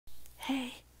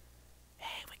Hey,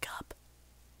 hey, wake up.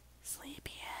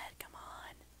 Sleepyhead, come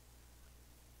on.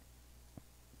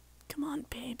 Come on,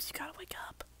 babes, you gotta wake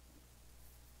up.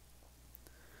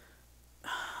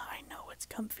 I know it's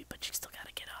comfy, but you still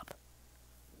gotta get up.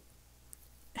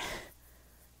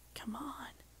 Come on.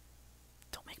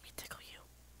 Don't make me tickle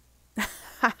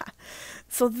you.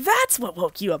 So that's what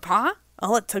woke you up, huh?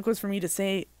 All it took was for me to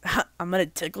say, I'm gonna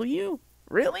tickle you?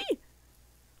 Really?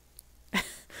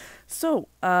 So,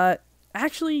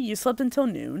 actually, you slept until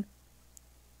noon.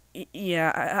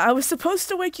 Yeah, I was supposed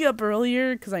to wake you up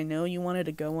earlier because I know you wanted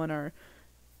to go on our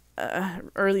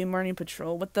early morning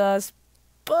patrol with us,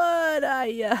 but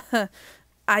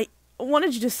I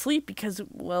wanted you to sleep because,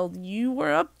 well, you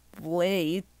were up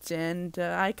late and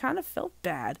I kind of felt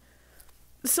bad.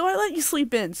 So I let you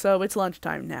sleep in, so it's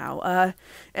lunchtime now.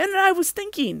 And I was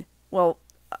thinking, well,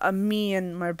 me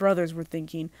and my brothers were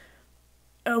thinking,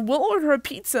 we'll order a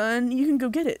pizza and you can go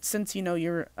get it since, you know,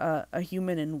 you're a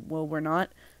human and, well, we're not.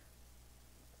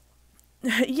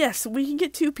 Yes, we can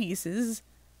get 2 pieces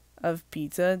of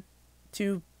pizza,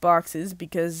 2 boxes,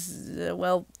 because,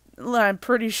 well, I'm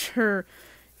pretty sure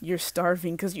you're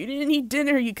starving because you didn't eat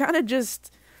dinner. You kind of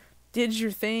just did your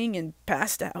thing and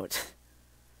passed out.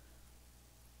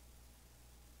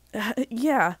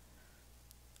 Yeah.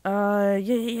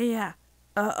 Yeah.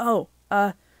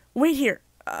 Wait here.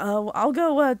 I'll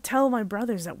go, tell my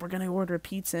brothers that we're gonna order a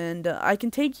pizza and, I can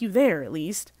take you there at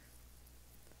least.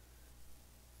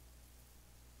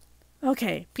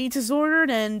 Okay, pizza's ordered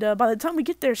and, by the time we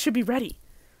get there, it should be ready.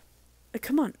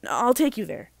 Come on, I'll take you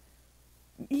there.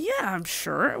 Yeah, I'm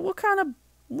sure. What kind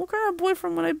of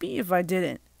boyfriend would I be if I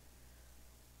didn't?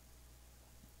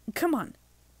 Come on,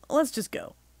 let's just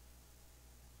go.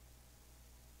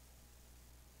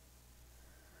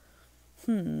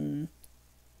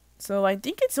 So I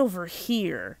think it's over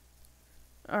here.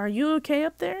 Are you okay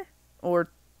up there? Or,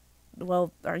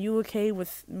 well, are you okay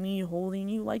with me holding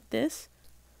you like this?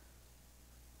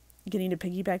 Getting a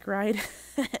piggyback ride?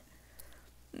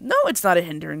 No, it's not a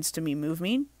hindrance to me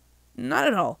moving. Not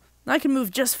at all. I can move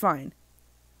just fine.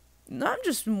 I'm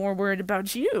just more worried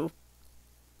about you.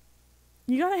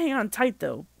 You gotta hang on tight,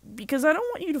 though, because I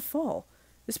don't want you to fall,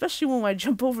 especially when I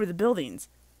jump over the buildings.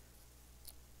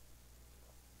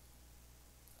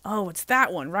 Oh, it's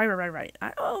that one. Right.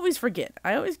 I always forget.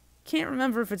 I always can't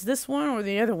remember if it's this one or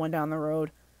the other one down the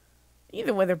road.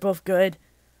 Either way, they're both good.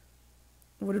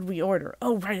 What did we order?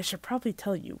 Oh, right, I should probably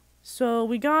tell you. So,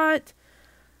 we got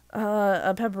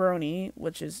a pepperoni,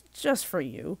 which is just for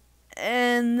you.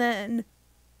 And then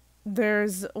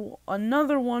there's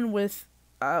another one with,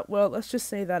 well, let's just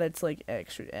say that it's like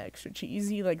extra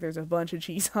cheesy. Like there's a bunch of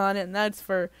cheese on it, and that's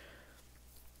for,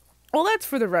 well, that's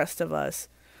for the rest of us.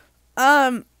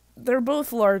 They're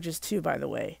both larges too, by the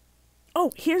way.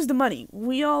 Oh, here's the money.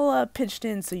 We all pitched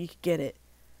in so you could get it.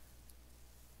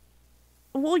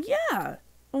 Well, yeah.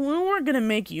 We weren't gonna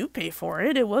make you pay for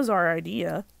it. It was our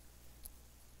idea.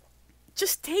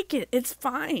 Just take it. It's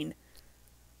fine.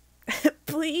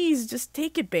 Please, just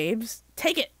take it, babes.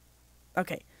 Take it.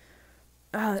 Okay.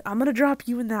 I'm gonna drop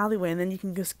you in the alleyway and then you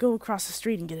can just go across the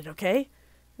street and get it, okay?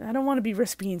 I don't want to be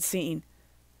risk being seen.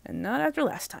 And not after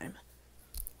last time.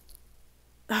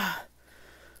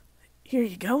 Here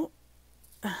you go.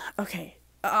 Okay.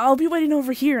 I'll be waiting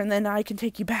over here and then I can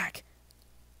take you back.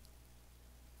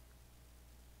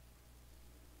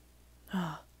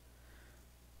 Oh.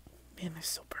 Man, they're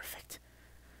so perfect.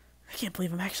 I can't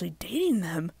believe I'm actually dating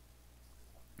them.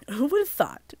 Who would have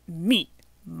thought me,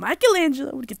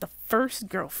 Michelangelo, would get the first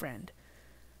girlfriend?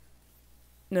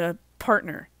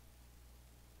 Partner.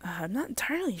 I'm not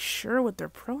entirely sure what their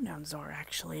pronouns are,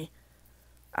 actually.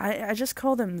 I just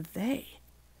call them they.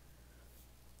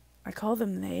 I call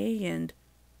them they, and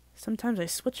sometimes I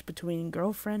switch between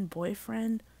girlfriend,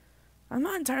 boyfriend. I'm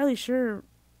not entirely sure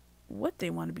what they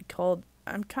want to be called.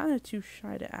 I'm kind of too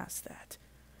shy to ask that.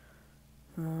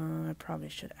 I probably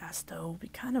should ask, though. It'd be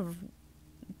kind of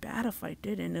bad if I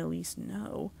didn't at least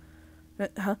know.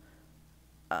 Huh?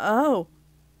 Oh.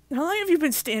 How long have you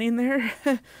been standing there?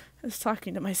 I was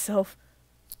talking to myself.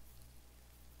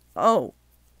 Oh.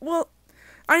 Well,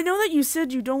 I know that you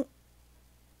said you don't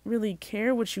really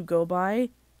care what you go by,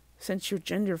 since you're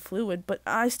gender fluid, but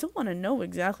I still want to know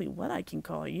exactly what I can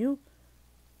call you.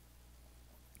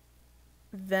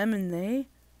 Them and they?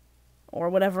 Or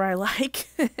whatever I like.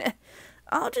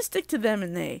 I'll just stick to them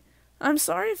and they. I'm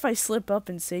sorry if I slip up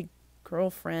and say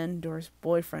girlfriend or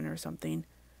boyfriend or something.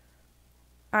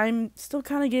 I'm still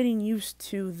kind of getting used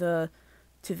to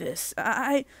this.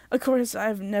 Of course,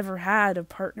 I've never had a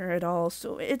partner at all,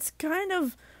 so it's kind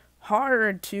of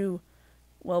hard to,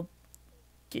 well,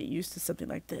 get used to something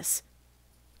like this.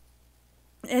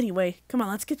 Anyway, come on,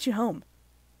 let's get you home.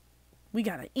 We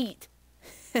gotta eat.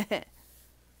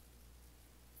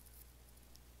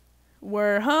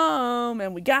 We're home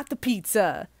and we got the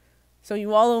pizza. So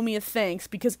you all owe me a thanks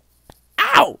because...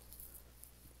 Ow!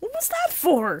 What was that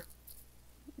for?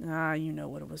 Ah, you know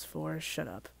what it was for. Shut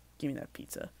up. Give me that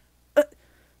pizza.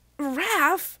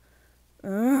 Raph!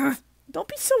 Don't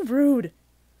be so rude.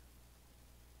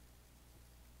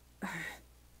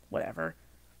 Whatever.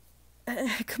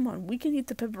 Come on, we can eat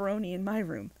the pepperoni in my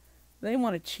room. They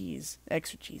want a cheese.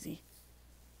 Extra cheesy.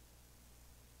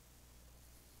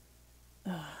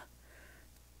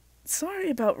 Sorry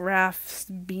about Raph's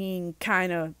being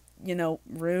kind of,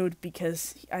 rude,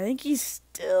 because I think he's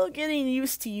still getting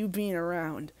used to you being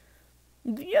around.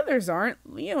 The others aren't.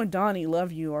 Leo and Donnie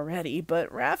love you already, but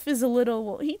Raph is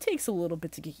he takes a little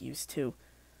bit to get used to.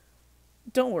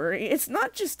 Don't worry, it's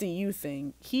not just a you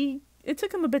thing. It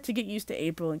took him a bit to get used to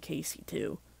April and Casey,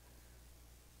 too.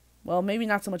 Well, maybe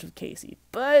not so much with Casey,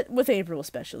 but with April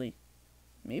especially.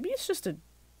 Maybe it's just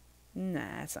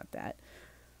Nah, it's not that.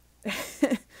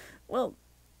 Well,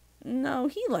 no,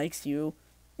 he likes you.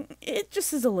 It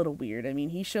just is a little weird. I mean,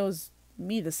 he shows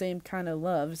me the same kind of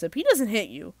love, except he doesn't hit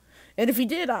you. And if he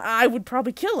did, I would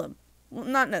probably kill him. Well,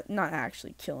 not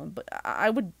actually kill him, but I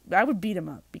would beat him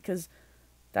up, because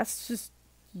that's just...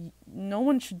 No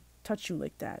one should touch you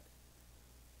like that.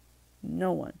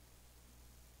 No one.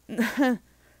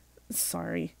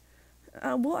 Sorry.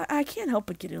 Well, I can't help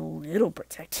but get a little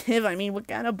protective. I mean, what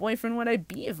kind of boyfriend would I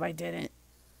be if I didn't?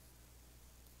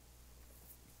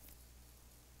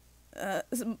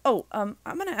 I'm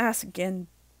gonna ask again,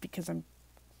 because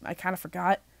I kind of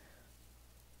forgot.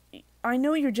 I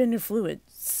know you're gender fluid,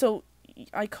 so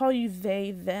I call you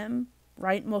they, them,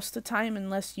 right? Most of the time,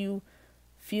 unless you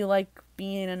feel like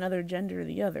being another gender or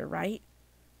the other, right?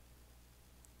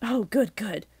 Oh,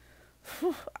 good.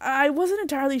 Whew, I wasn't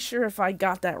entirely sure if I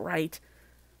got that right.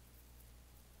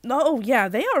 Oh, yeah,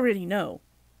 they already know.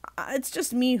 It's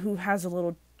just me who has a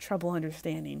little trouble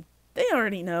understanding. They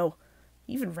already know.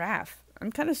 Even Raph.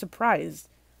 I'm kind of surprised.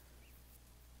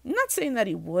 I'm not saying that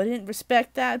he wouldn't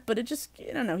respect that, but it just,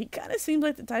 I don't know, he kind of seems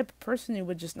like the type of person who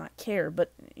would just not care,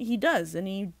 but he does, and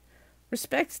he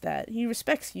respects that. He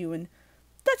respects you, and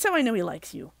that's how I know he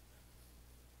likes you.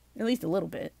 At least a little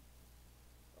bit.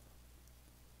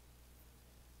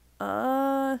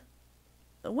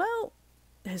 Well,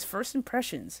 his first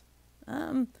impressions.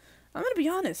 I'm gonna be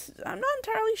honest, I'm not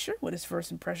entirely sure what his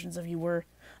first impressions of you were.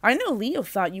 I know Leo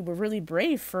thought you were really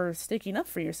brave for sticking up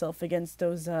for yourself against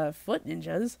those, foot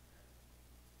ninjas.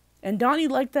 And Donnie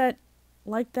liked that,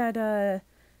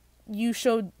 you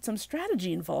showed some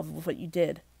strategy involved with what you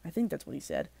did. I think that's what he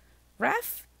said.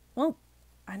 Raph, well,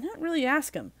 I didn't really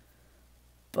ask him.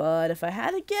 But if I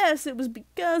had to guess, it was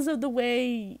because of the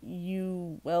way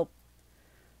you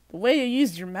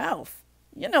used your mouth.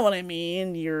 You know what I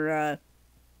mean? You're,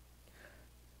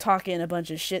 talking a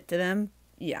bunch of shit to them.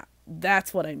 Yeah,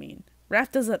 that's what I mean.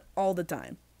 Raph does that all the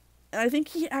time. And I think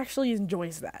he actually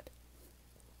enjoys that.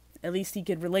 At least he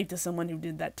could relate to someone who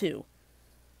did that too.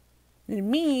 And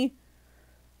me,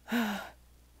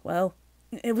 well,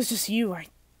 it was just you.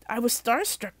 I was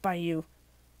starstruck by you.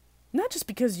 Not just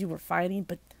because you were fighting,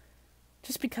 but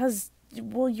just because,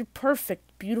 well, you're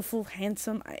perfect, beautiful,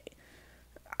 handsome.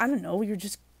 I don't know,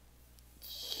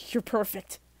 you're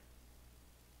perfect.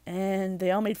 And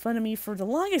they all made fun of me for the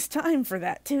longest time for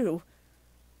that, too.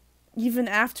 Even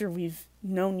after we've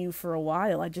known you for a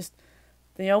while,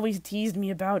 they always teased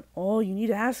me about, oh, you need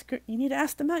to ask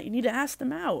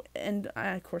them out. And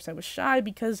of course I was shy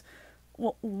because,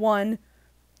 well, one,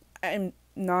 I'm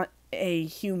not a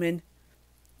human.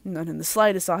 None in the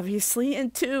slightest, obviously.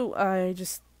 And two, I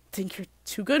just think you're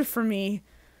too good for me.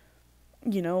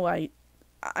 You know, I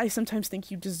sometimes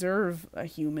think you deserve a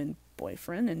human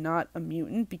boyfriend and not a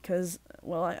mutant because,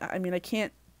 well, I mean, I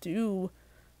can't do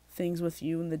things with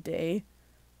you in the day.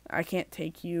 I can't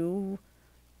take you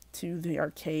to the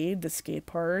arcade, the skate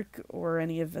park, or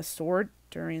any of the sort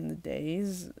during the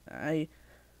days. And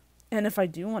if I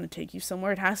do want to take you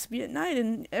somewhere, it has to be at night,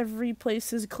 and every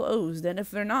place is closed. And if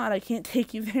they're not, I can't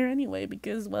take you there anyway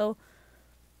because, well,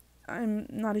 I'm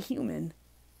not a human.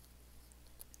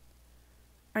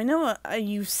 I know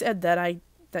you said that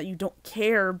you don't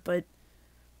care, but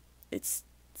it's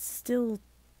still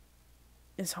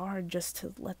is hard just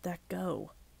to let that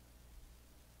go.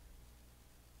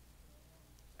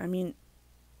 I mean,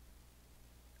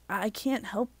 I can't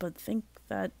help but think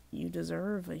that you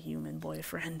deserve a human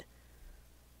boyfriend.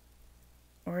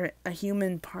 Or a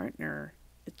human partner.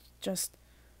 It's just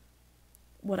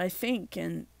what I think,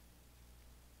 and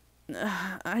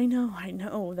I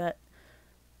know that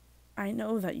I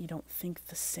know that you don't think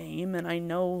the same, and I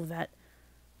know that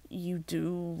you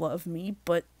do love me,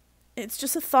 but it's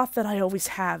just a thought that I always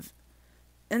have.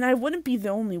 And I wouldn't be the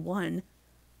only one.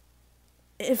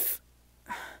 If...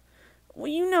 Well,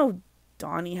 you know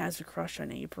Donnie has a crush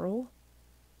on April.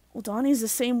 Well, Donnie's the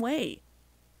same way.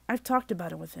 I've talked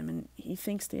about it with him, and he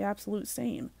thinks the absolute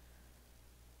same.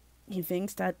 He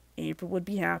thinks that April would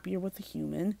be happier with a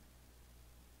human,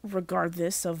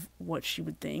 regardless of what she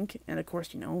would think. And of course,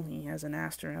 he hasn't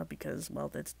asked her out because,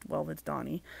 that's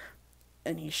Donnie.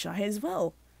 And he's shy as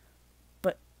well.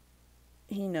 But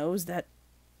he knows that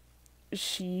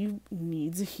she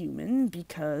needs a human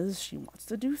because she wants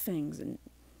to do things. And,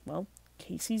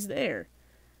 Casey's there.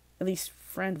 At least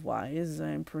friend-wise,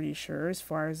 I'm pretty sure, as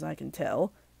far as I can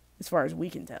tell. As far as we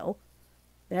can tell.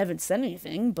 They haven't said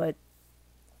anything, but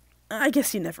I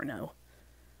guess you never know.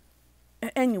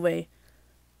 Anyway,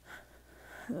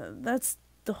 that's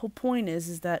the whole point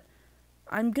is that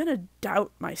I'm gonna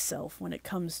doubt myself when it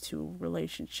comes to a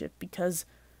relationship because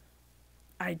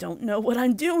I don't know what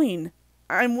I'm doing.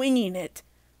 I'm winging it.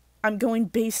 I'm going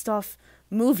based off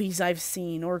movies I've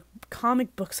seen or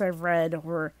comic books I've read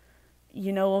or,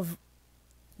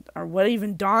 or what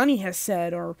even Donnie has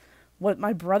said or what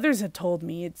my brothers had told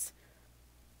me.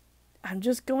 I'm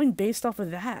just going based off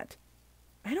of that.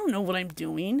 I don't know what I'm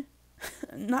doing.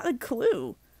 Not a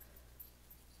clue.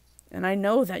 And I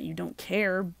know that you don't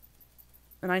care.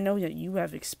 And I know that you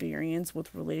have experience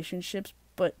with relationships,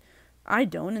 but I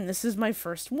don't, and this is my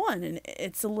first one. And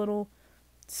it's a little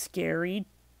scary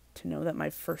to know that my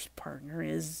first partner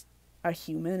is a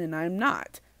human and I'm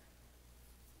not.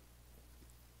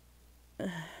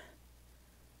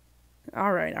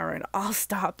 Alright, I'll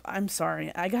stop. I'm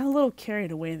sorry. I got a little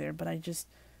carried away there, but I just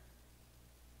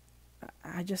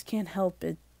can't help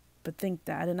it but think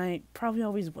that, and I probably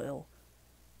always will.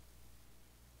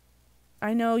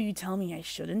 I know you tell me I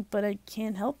shouldn't, but I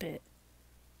can't help it.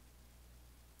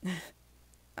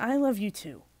 I love you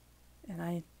too,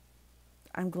 and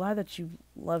I'm glad that you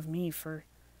love me for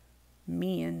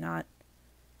me and not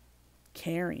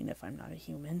caring if I'm not a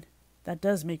human. That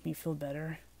does make me feel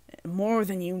better. More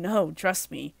than you know, trust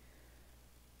me.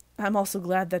 I'm also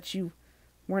glad that you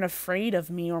weren't afraid of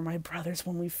me or my brothers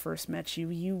when we first met you.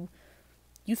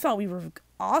 You thought we were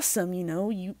awesome,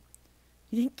 You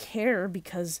didn't care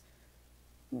because...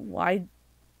 Why...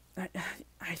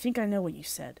 I think I know what you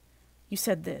said. You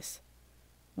said this.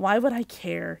 Why would I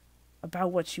care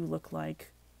about what you look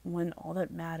like when all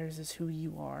that matters is who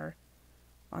you are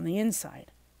on the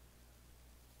inside?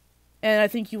 And I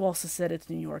think you also said it's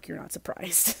New York, you're not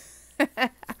surprised.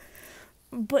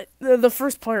 But the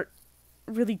first part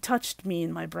really touched me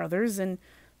and my brothers, and,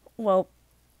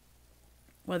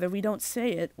 whether we don't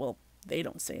say it, they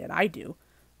don't say it, I do,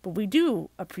 but we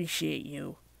do appreciate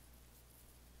you.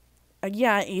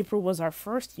 Yeah, April was our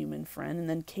first human friend, and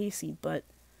then Casey, but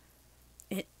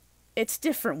it's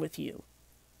different with you.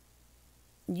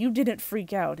 You didn't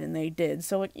freak out, and they did,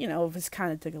 so it was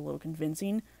kind of took a little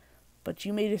convincing, but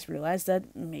you made us realize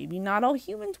that maybe not all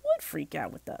humans would freak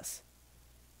out with us.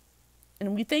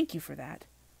 And we thank you for that.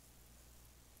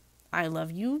 I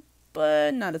love you,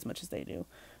 but not as much as they do.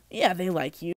 Yeah, they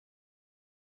like you.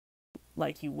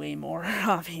 Like you way more,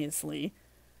 obviously.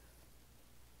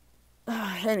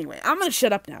 Anyway, I'm gonna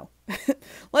shut up now.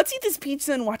 Let's eat this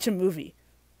pizza and watch a movie.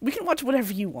 We can watch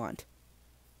whatever you want.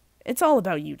 It's all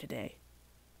about you today.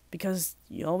 Because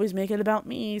you always make it about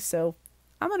me, so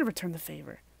I'm gonna return the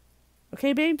favor.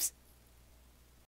 Okay, babes?